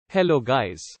Hello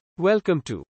guys. Welcome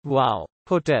to Wow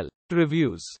Hotel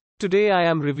Reviews. Today I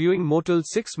am reviewing Motel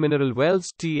 6 Mineral Wells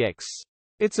TX.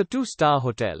 It's a 2-star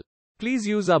hotel. Please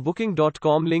use our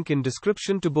booking.com link in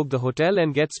description to book the hotel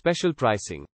and get special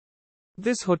pricing.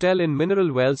 This hotel in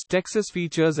Mineral Wells, Texas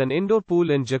features an indoor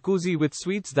pool and jacuzzi with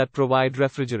suites that provide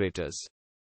refrigerators.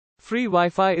 Free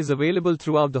Wi-Fi is available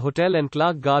throughout the hotel and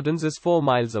Clark Gardens is 4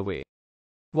 miles away.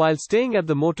 While staying at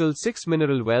the Motel 6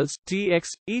 Mineral Wells, TX,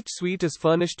 each suite is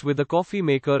furnished with a coffee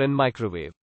maker and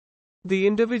microwave. The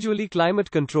individually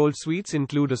climate-controlled suites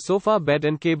include a sofa bed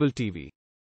and cable TV.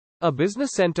 A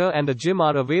business center and a gym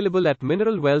are available at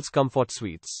Mineral Wells Comfort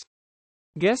Suites.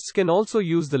 Guests can also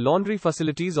use the laundry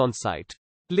facilities on site.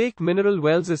 Lake Mineral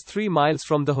Wells is 3 miles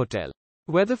from the hotel.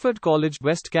 Weatherford College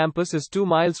West Campus is 2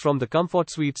 miles from the Comfort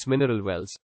Suites Mineral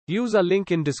Wells. Use our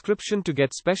link in description to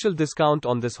get special discount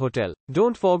on this hotel.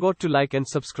 Don't forget to like and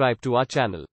subscribe to our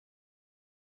channel.